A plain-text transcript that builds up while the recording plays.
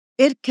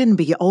It can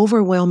be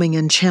overwhelming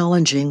and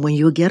challenging when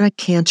you get a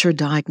cancer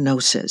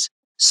diagnosis,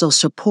 so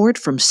support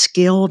from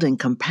skilled and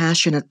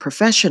compassionate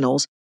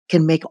professionals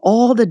can make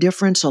all the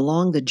difference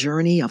along the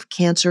journey of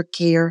cancer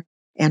care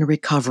and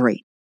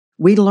recovery.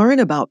 We learn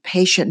about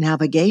patient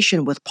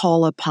navigation with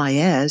Paula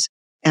Paez,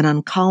 an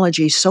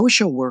oncology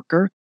social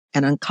worker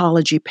and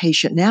oncology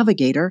patient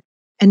navigator,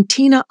 and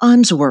Tina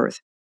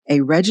Unsworth,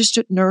 a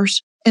registered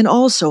nurse and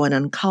also an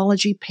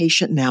oncology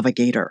patient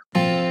navigator.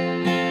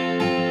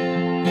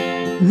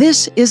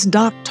 This is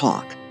Doc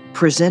Talk,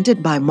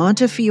 presented by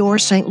Montefiore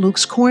St.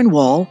 Luke's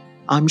Cornwall.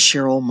 I'm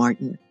Cheryl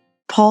Martin.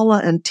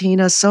 Paula and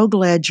Tina, so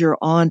glad you're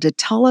on to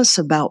tell us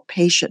about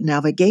patient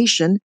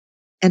navigation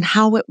and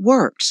how it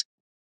works.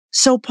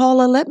 So,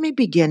 Paula, let me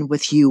begin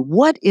with you.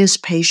 What is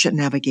patient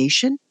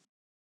navigation?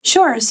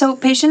 Sure. So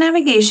patient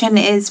navigation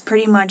is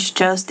pretty much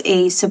just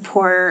a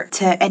support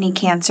to any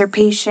cancer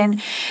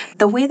patient.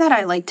 The way that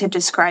I like to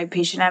describe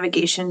patient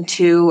navigation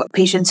to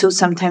patients who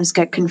sometimes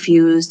get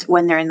confused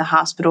when they're in the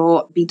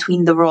hospital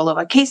between the role of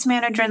a case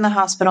manager in the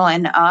hospital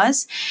and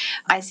us,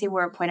 I say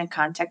we're a point of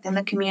contact in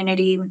the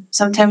community.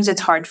 Sometimes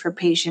it's hard for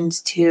patients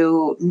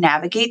to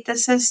navigate the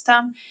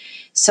system.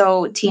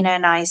 So Tina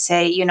and I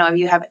say, if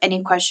you have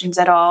any questions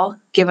at all,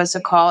 give us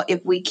a call.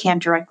 If we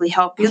can't directly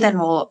help you, then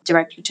we'll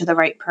direct you to the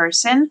right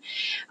person.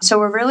 So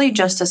we're really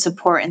just a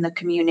support in the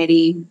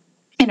community,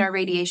 in our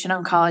radiation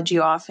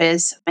oncology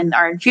office, in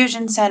our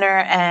infusion center,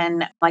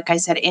 and like I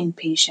said,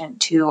 inpatient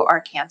to our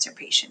cancer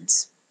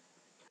patients.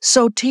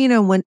 So,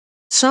 Tina, when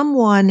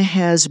someone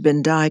has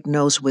been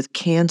diagnosed with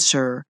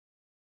cancer,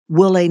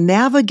 will a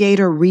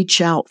navigator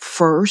reach out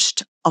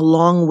first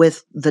along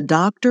with the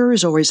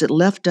doctors, or is it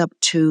left up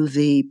to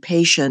the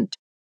patient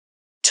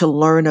to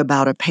learn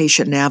about a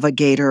patient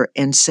navigator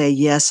and say,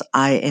 yes,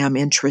 I am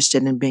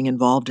interested in being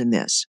involved in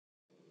this?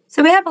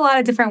 So we have a lot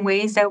of different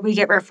ways that we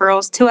get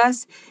referrals to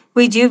us.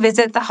 We do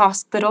visit the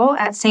hospital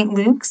at St.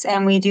 Luke's,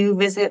 and we do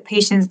visit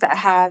patients that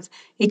have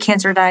a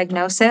cancer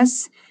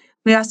diagnosis.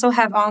 We also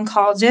have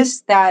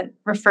oncologists that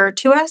refer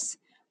to us,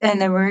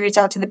 and then we reach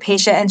out to the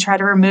patient and try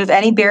to remove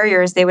any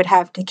barriers they would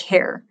have to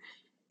care.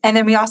 And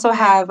then we also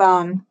have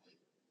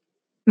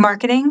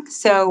marketing.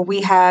 So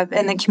we have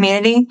in the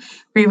community,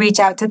 we reach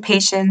out to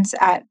patients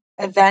at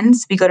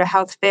events. We go to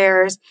health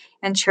fairs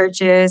and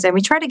churches, and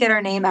we try to get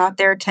our name out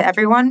there to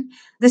everyone.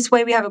 This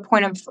way we have a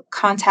point of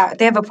contact.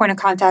 They have a point of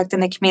contact in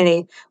the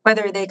community,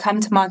 whether they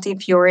come to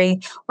Montefiore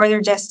or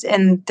they're just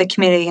in the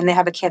community and they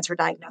have a cancer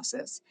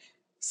diagnosis.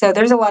 So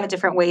there's a lot of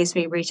different ways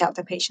we reach out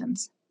to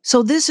patients.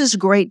 So this is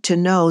great to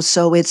know.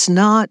 So it's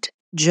not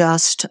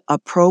just a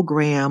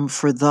program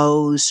for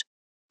those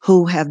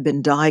who have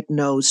been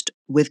diagnosed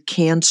with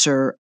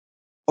cancer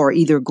or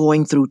either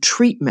going through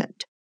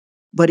treatment,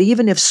 but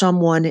even if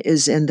someone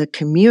is in the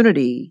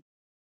community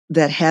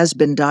that has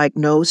been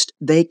diagnosed,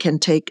 they can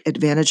take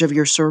advantage of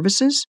your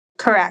services?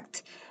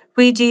 Correct.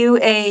 We do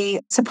a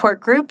support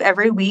group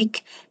every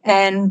week,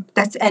 and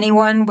that's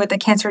anyone with a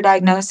cancer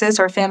diagnosis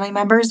or family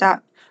members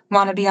that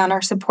want to be on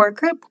our support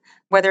group,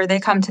 whether they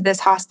come to this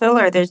hospital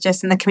or they're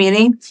just in the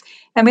community.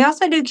 And we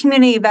also do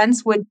community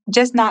events with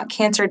just not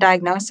cancer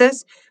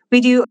diagnosis. We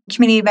do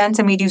community events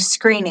and we do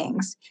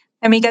screenings,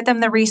 and we get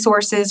them the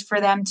resources for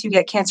them to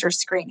get cancer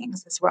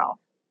screenings as well.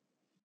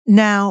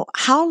 Now,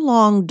 how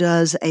long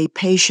does a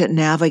patient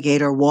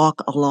navigator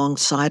walk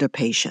alongside a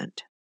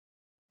patient?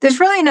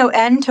 There's really no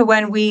end to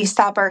when we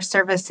stop our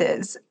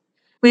services.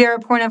 We are a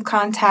point of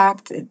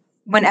contact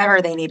whenever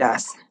they need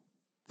us.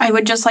 I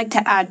would just like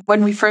to add,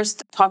 when we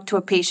first talk to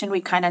a patient, we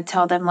kind of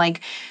tell them,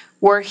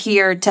 we're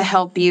here to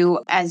help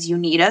you as you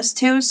need us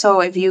to.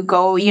 So if you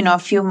go, a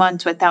few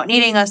months without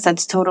needing us,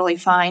 that's totally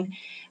fine.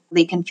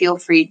 They can feel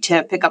free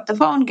to pick up the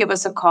phone, give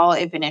us a call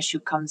if an issue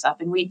comes up.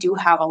 And we do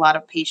have a lot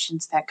of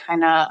patients that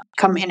kind of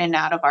come in and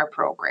out of our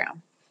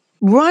program.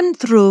 Run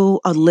through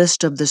a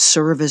list of the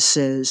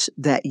services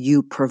that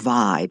you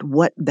provide,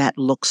 what that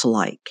looks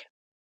like.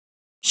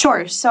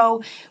 Sure.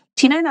 So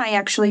Tina and I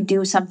actually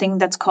do something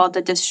that's called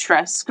the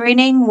distress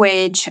screening,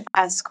 which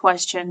asks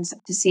questions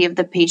to see if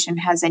the patient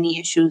has any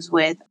issues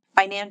with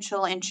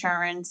financial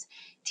insurance.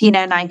 Tina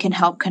and I can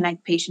help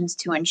connect patients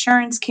to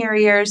insurance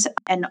carriers,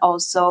 and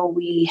also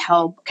we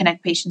help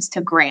connect patients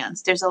to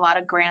grants. There's a lot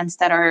of grants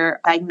that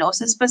are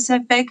diagnosis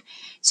specific.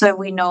 So if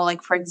we know,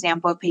 for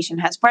example, a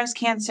patient has breast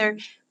cancer,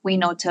 we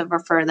know to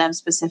refer them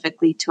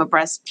specifically to a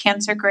breast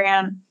cancer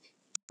grant.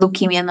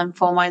 Leukemia and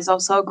lymphoma is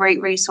also a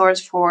great resource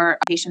for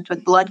patients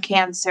with blood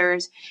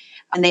cancers,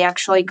 and they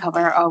actually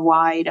cover a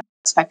wide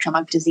spectrum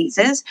of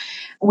diseases.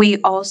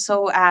 We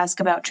also ask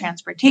about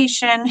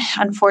transportation.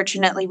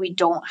 Unfortunately, we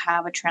don't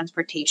have a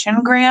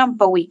transportation grant,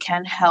 but we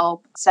can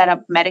help set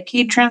up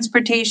Medicaid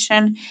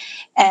transportation.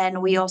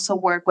 And we also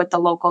work with the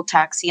local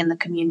taxi in the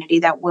community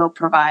that will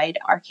provide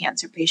our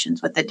cancer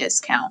patients with a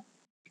discount.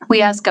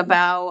 We ask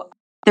about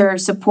their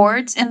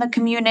supports in the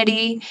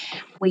community.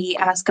 We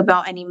ask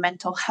about any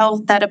mental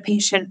health that a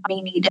patient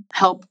may need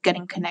help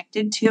getting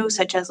connected to,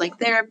 such as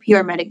therapy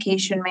or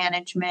medication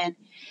management.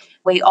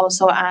 We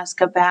also ask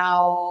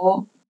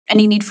about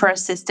any need for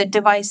assisted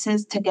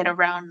devices to get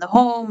around the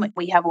home.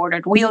 We have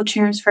ordered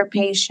wheelchairs for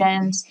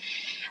patients.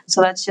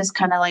 So that's just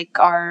kind of like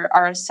our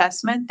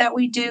assessment that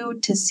we do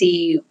to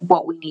see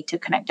what we need to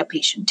connect a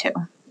patient to.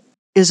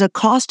 Is a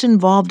cost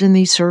involved in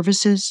these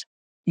services?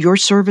 Your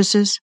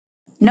services?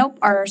 Nope,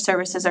 our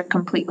services are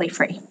completely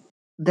free.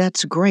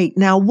 That's great.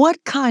 Now,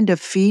 what kind of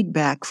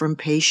feedback from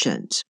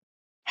patients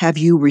have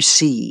you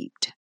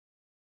received?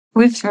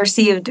 We've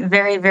received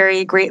very,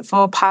 very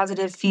grateful,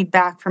 positive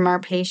feedback from our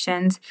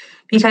patients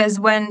because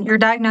when you're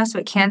diagnosed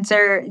with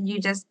cancer, you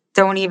just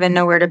don't even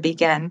know where to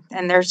begin.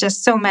 And there's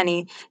just so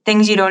many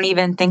things you don't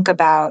even think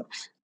about.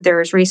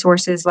 There's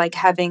resources like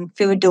having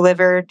food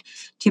delivered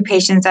to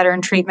patients that are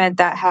in treatment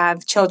that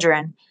have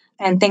children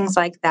and things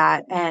like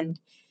that. And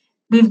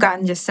we've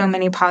gotten just so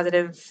many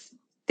positive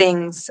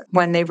things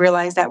when they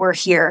realize that we're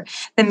here.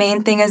 The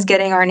main thing is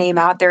getting our name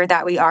out there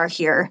that we are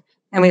here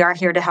and we are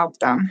here to help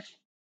them.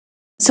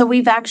 So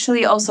we've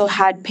actually also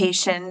had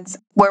patients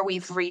where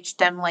we've reached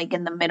them like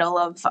in the middle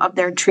of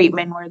their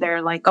treatment where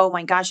they're like, oh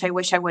my gosh, I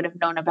wish I would have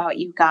known about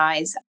you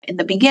guys in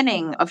the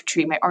beginning of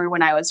treatment or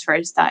when I was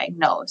first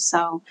diagnosed.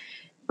 So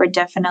we're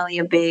definitely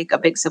a big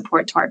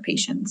support to our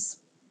patients.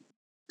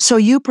 So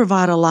you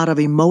provide a lot of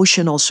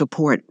emotional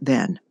support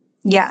then.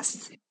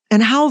 Yes.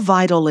 And how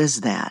vital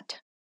is that?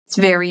 It's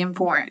very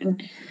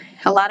important.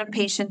 A lot of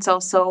patients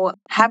also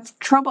have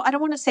trouble. I don't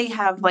want to say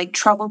have like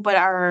trouble, but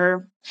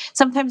are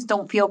sometimes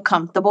don't feel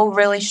comfortable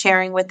really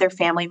sharing with their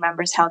family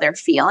members how they're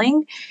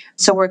feeling.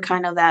 So we're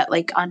kind of that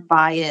like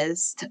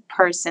unbiased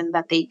person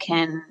that they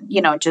can,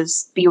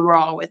 just be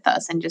raw with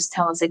us and just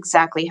tell us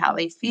exactly how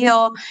they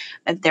feel.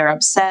 If they're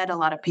upset, a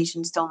lot of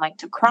patients don't like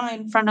to cry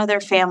in front of their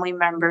family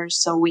members.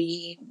 So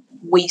we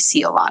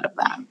see a lot of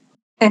that.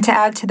 And to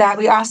add to that,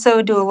 we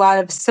also do a lot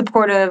of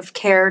supportive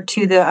care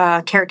to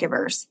the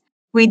caregivers.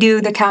 We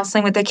do the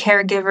counseling with the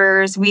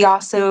caregivers. We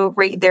also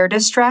rate their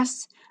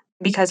distress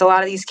because a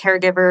lot of these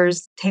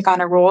caregivers take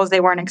on a roles they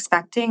weren't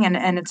expecting,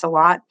 and it's a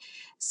lot.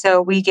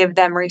 So we give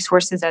them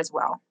resources as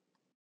well.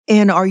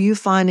 And are you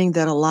finding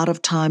that a lot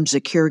of times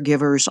the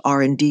caregivers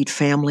are indeed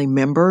family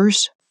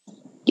members?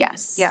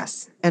 Yes.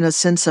 Yes. And a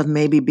sense of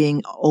maybe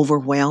being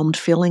overwhelmed,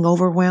 feeling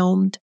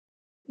overwhelmed?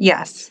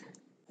 Yes.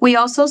 We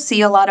also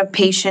see a lot of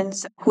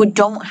patients who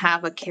don't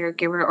have a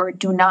caregiver or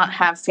do not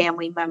have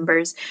family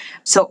members.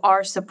 So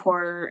our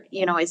support,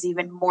 is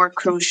even more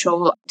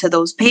crucial to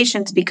those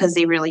patients because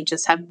they really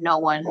just have no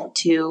one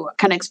to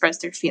kind of express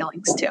their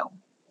feelings to.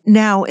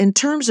 Now, in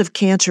terms of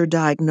cancer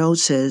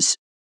diagnosis,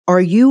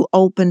 are you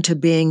open to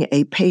being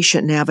a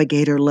patient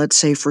navigator, let's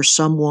say for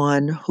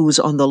someone who's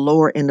on the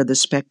lower end of the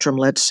spectrum,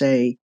 let's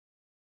say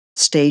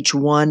stage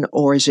 1,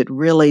 or is it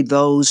really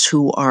those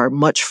who are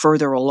much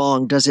further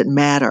along? Does it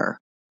matter?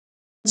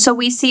 So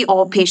we see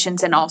all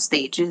patients in all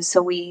stages.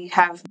 So we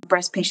have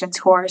breast patients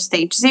who are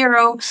stage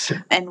 0,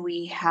 and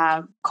we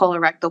have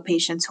colorectal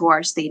patients who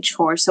are stage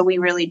 4. So we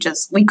really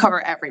we cover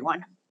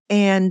everyone.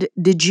 And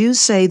did you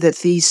say that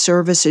these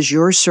services,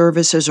 your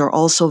services, are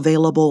also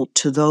available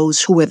to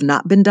those who have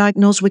not been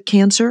diagnosed with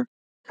cancer?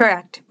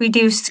 Correct. We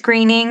do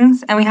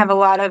screenings and we have a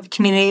lot of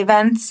community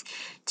events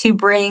to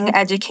bring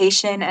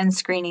education and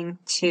screening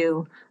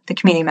to the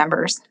community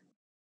members.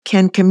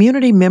 Can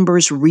community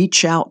members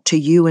reach out to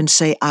you and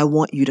say, I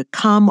want you to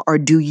come, or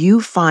do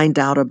you find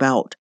out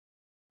about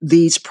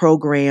these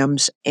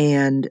programs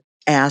and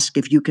ask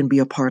if you can be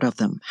a part of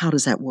them? How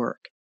does that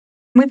work?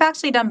 We've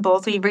actually done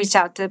both. We've reached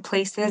out to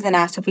places and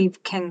asked if we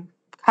can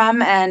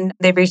come, and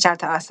they've reached out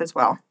to us as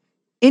well.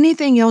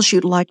 Anything else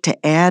you'd like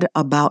to add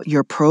about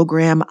your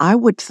program? I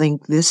would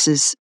think this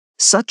is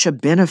such a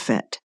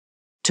benefit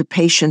to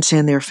patients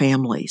and their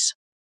families.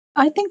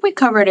 I think we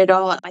covered it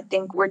all. I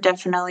think we're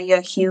definitely a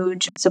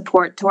huge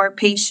support to our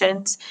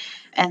patients.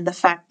 And the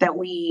fact that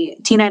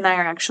Tina and I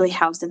are actually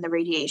housed in the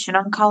radiation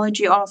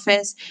oncology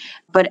office,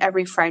 but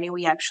every Friday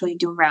we actually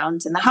do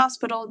rounds in the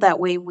hospital.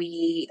 That way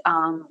we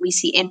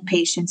see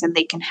inpatients and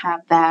they can have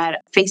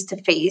that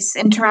face-to-face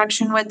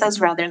interaction with us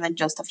rather than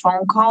just a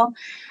phone call.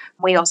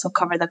 We also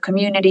cover the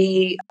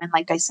community and,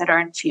 like I said, our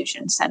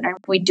infusion center.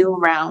 We do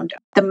round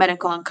the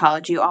medical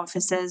oncology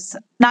offices,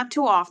 not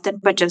too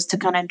often, but just to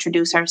kind of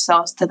introduce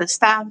ourselves to the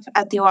staff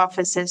at the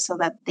offices so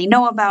that they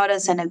know about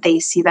us. And if they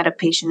see that a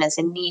patient is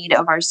in need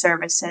of our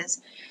services,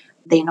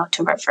 they know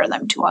to refer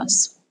them to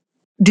us.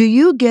 Do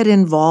you get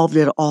involved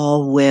at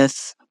all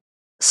with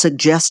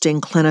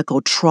suggesting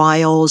clinical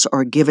trials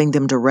or giving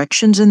them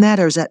directions in that,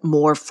 or is that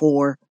more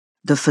for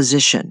the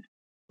physician?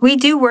 We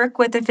do work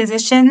with the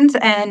physicians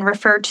and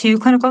refer to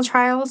clinical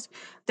trials.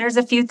 There's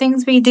a few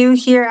things we do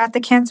here at the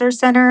Cancer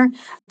Center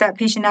that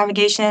patient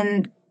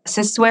navigation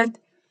assists with.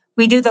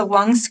 We do the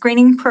lung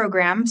screening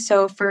program.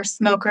 So for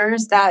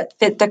smokers that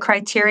fit the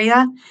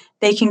criteria,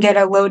 they can get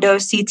a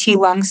low-dose CT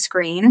lung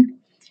screen.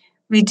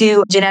 We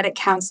do genetic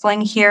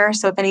counseling here.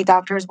 So if any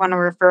doctors want to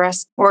refer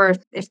us, or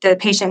if the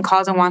patient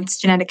calls and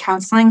wants genetic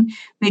counseling,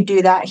 we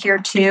do that here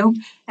too.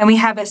 And we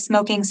have a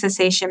smoking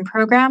cessation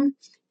program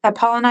that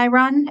Paul and I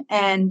run,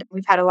 and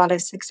we've had a lot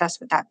of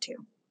success with that too.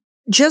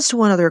 Just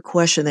one other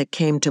question that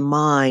came to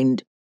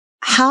mind.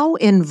 How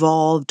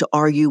involved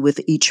are you with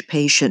each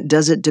patient?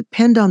 Does it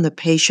depend on the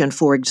patient?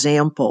 For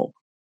example,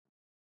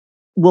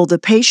 will the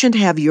patient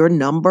have your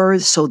number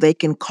so they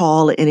can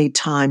call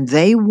anytime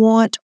they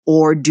want,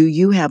 or do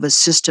you have a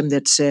system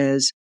that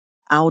says,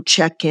 I'll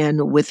check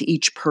in with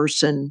each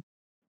person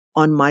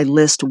on my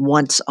list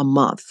once a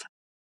month?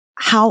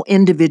 How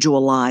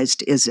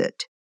individualized is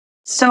it?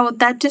 So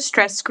that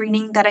distress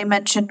screening that I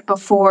mentioned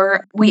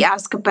before, we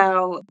ask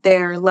about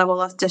their level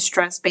of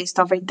distress based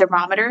off a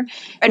thermometer,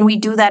 and we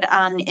do that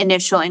on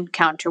initial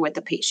encounter with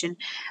the patient.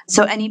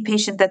 So any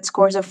patient that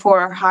scores a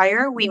 4 or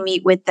higher, we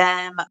meet with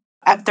them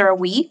after a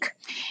week.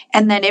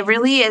 And then it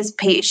really is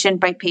patient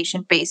by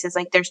patient basis.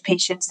 Like there's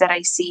patients that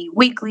I see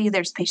weekly,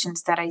 there's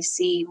patients that I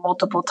see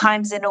multiple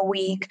times in a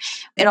week.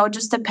 It all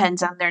just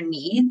depends on their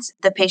needs.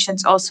 The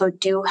patients also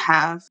do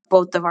have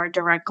both of our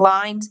direct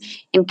lines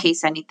in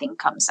case anything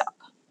comes up.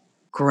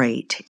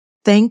 Great.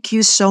 Thank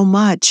you so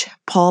much,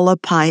 Paula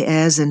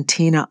Paez and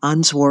Tina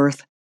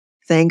Unsworth.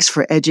 Thanks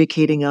for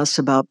educating us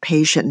about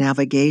patient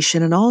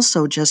navigation and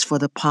also just for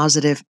the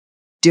positive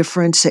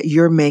difference that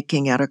you're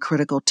making at a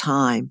critical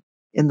time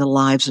in the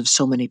lives of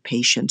so many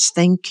patients.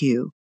 Thank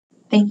you.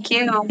 Thank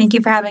you. Thank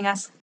you for having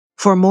us.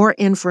 For more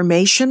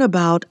information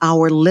about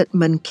our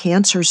Littman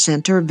Cancer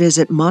Center,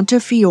 visit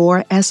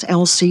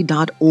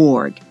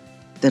montefioreslc.org.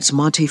 That's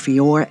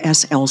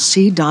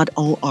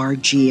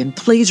montefioreslc.org. And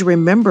please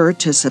remember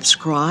to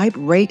subscribe,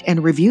 rate,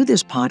 and review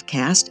this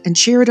podcast and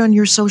share it on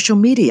your social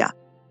media.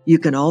 You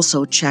can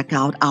also check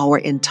out our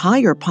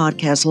entire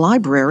podcast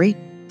library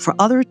for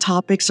other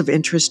topics of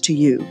interest to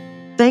you.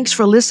 Thanks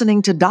for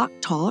listening to Doc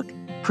Talk,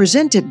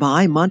 presented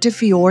by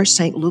Montefiore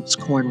St. Luke's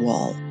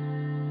Cornwall.